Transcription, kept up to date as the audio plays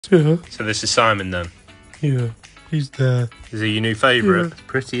Yeah. So this is Simon then? Yeah, he's there. Is he your new favourite? Yeah. He's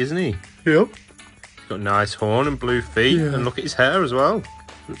pretty, isn't he? Yep. He's got a nice horn and blue feet, Yeah. and look at his hair as well.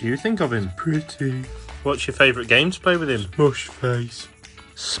 What do you think of him? Pretty. What's your favourite game to play with him? Smush face.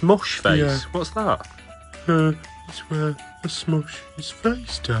 Smush face? Yeah. What's that? It's where I smush his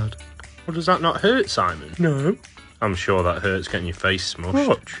face, Dad. Well, does that not hurt, Simon? No. I'm sure that hurts getting your face smushed.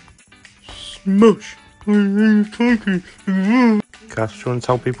 Watch. Smush. Cass, do you want to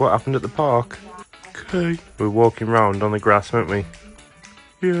tell people what happened at the park? Okay. We were walking round on the grass, weren't we?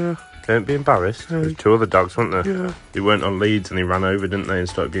 Yeah. Don't be embarrassed. Okay. There's two other dogs, weren't there? Yeah. They weren't on leads and they ran over, didn't they, and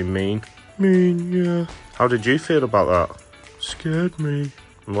started being mean. Mean, yeah. How did you feel about that? Scared me.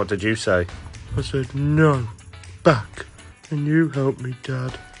 And what did you say? I said, no. Back. And you help me,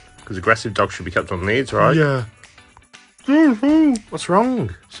 Dad. Because aggressive dogs should be kept on leads, right? Yeah. What's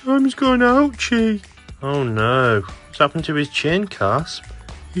wrong? Simon's got an ouchie. Oh no. What's happened to his chin, Casp?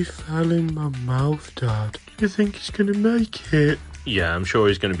 He fell in my mouth, Dad. Do you think he's going to make it? Yeah, I'm sure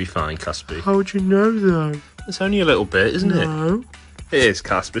he's going to be fine, Casper. How would you know, though? It's only a little bit, isn't it? No. It is,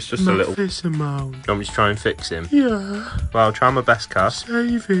 Casper. It's just a Not little... this amount. Do you want me to try and fix him? Yeah. Well, I'll try my best, Casp.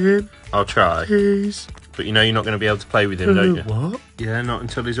 Save him, I'll try. please. But you know you're not going to be able to play with him, don't you? What? Yeah, not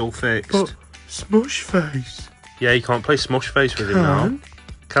until he's all fixed. But smush face. Yeah, you can't play Smush Face with him now. Can?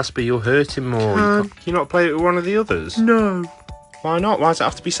 Casper, you'll hurt him more. Can you not play it with one of the others? No. Why not? Why does it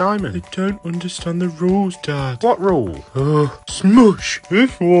have to be Simon? I don't understand the rules, Dad. What rule? Smush.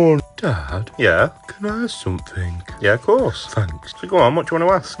 This one. Dad, Yeah. can I ask something? Yeah, of course. Thanks. So go on, what do you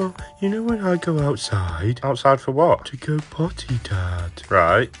want to ask? Well, you know when I go outside Outside for what? to go potty, Dad?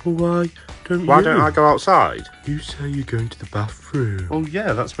 Right. Well, why don't Why you? don't I go outside? You say you're going to the bathroom. Well,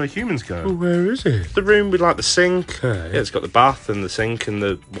 yeah, that's where humans go. Well, where is it? The room with like the sink. Okay. Yeah, it's got the bath and the sink and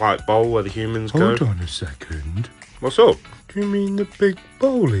the white bowl where the humans Hold go. on a second. What's up? Do you mean the big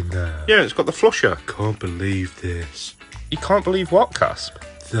bowl in there? Yeah, it's got the flusher. Can't believe this. You can't believe what, Casp?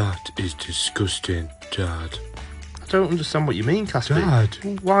 That is disgusting, Dad. I don't understand what you mean, Casper. Dad.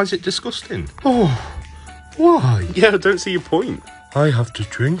 Why is it disgusting? Oh, why? Yeah, I don't see your point. I have to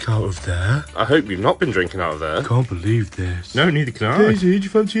drink out of there. I hope you've not been drinking out of there. Can't believe this. No, neither can I. Daisy, do you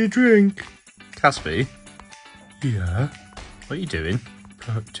fancy a drink? Casper, Yeah. what are you doing?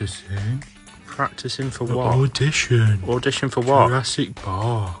 Practicing. Practicing for The what? audition. Audition for what? Jurassic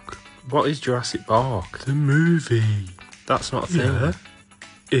Park. What is Jurassic Park? The movie. That's not a thing. Yeah.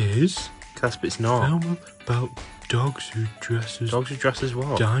 Is Casper, it's not. film about dogs who dress as Dogs who dress as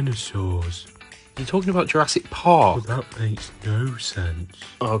what? dinosaurs. You're talking about Jurassic Park. Well, that makes no sense.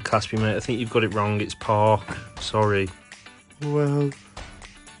 Oh, Casper, mate, I think you've got it wrong. It's Park. Sorry. Well,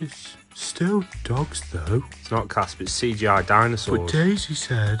 it's still dogs, though. It's not Casper, it's CGI dinosaurs. But Daisy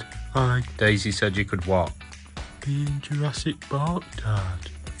said I'd Daisy said you could what? be in Jurassic Park, Dad.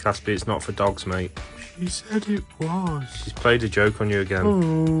 Casper, it's not for dogs, mate. She said it was. She's played a joke on you again.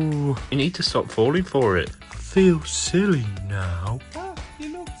 Oh, You need to stop falling for it. I feel silly now.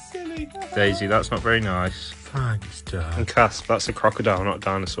 You look silly. Daisy, that's not very nice. Thanks, Dad. And Casper, that's a crocodile, not a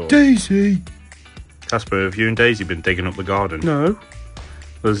dinosaur. Daisy! Casper, have you and Daisy been digging up the garden? No. Well,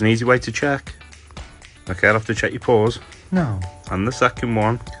 there's an easy way to check. Okay, I'll have to check your paws. No. And the second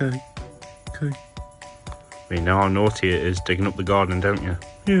one. Okay. Okay. You know how naughty it is digging up the garden, don't you?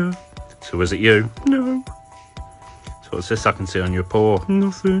 Yeah. So is it you? No. So what's this I can see on your paw?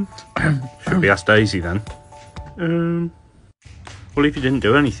 Nothing. Should we ask Daisy then? Well, if you didn't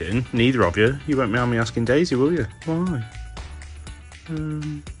do anything, neither of you won't mind me asking Daisy, will you? Why?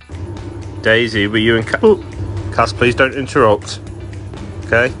 Daisy, were you in Cass, please don't interrupt.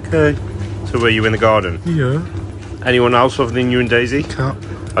 Okay? Okay. So were you in the garden? Yeah. Anyone else other than you and Daisy? Cat.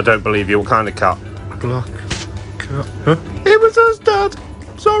 I don't believe you. What kind of cat? Black. Cat. Huh? It was us, Dad.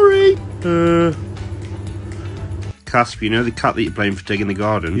 Sorry. Casper, you know the cat that you're playing for digging the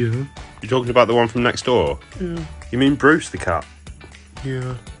garden? Yeah. You're talking about the one from next door? Yeah. You mean Bruce the cat?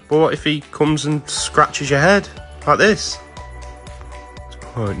 Yeah. But what if he comes and scratches your head? Like this? It's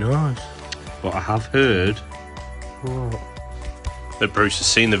quite nice. But I have heard What? that Bruce has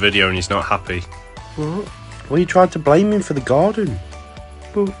seen the video and he's not happy. What? Well, you tried to blame him for the garden.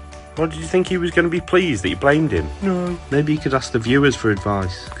 But What, did you think he was going to be pleased that you blamed him? no. Maybe you could ask the viewers for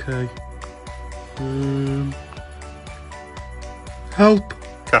advice. Okay. Help.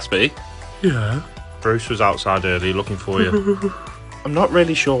 Casper, Yeah. Bruce was outside early looking for you. I'm not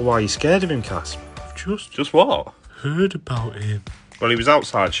really sure why you're scared of him, Casper. Just what? Heard about him. Well, he was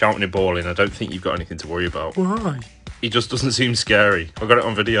outside shouting and bawling. I don't think you've got anything to worry about. Why? He just doesn't seem scary. I got it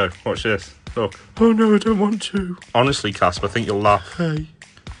on video. Watch this. Look. Oh no, I don't want to. Honestly, Casper, I think you'll laugh. Hey.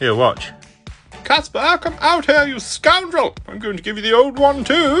 Here, watch. Casper, come out here, you scoundrel! I'm going to give you the old one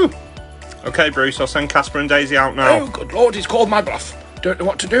too. Okay, Bruce, I'll send Casper and Daisy out now. Oh, good lord, he's called my bluff. Don't know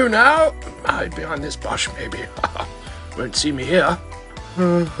what to do now. Hide behind this bush, maybe. Won't see me here.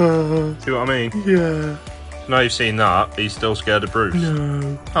 See what I mean? Yeah. Now you've seen that, he's still scared of Bruce.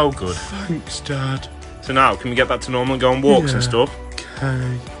 No. Oh, good. Thanks, Dad. So now, can we get back to normal and go on walks and Yeah. stuff?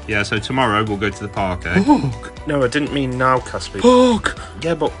 Okay. Yeah, so tomorrow we'll go to the park, eh? Park. No, I didn't mean now, Casper. Park.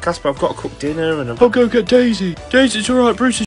 Yeah, but Casper, I've got to cook dinner and I've I'll go get Daisy. Daisy's alright, Bruce is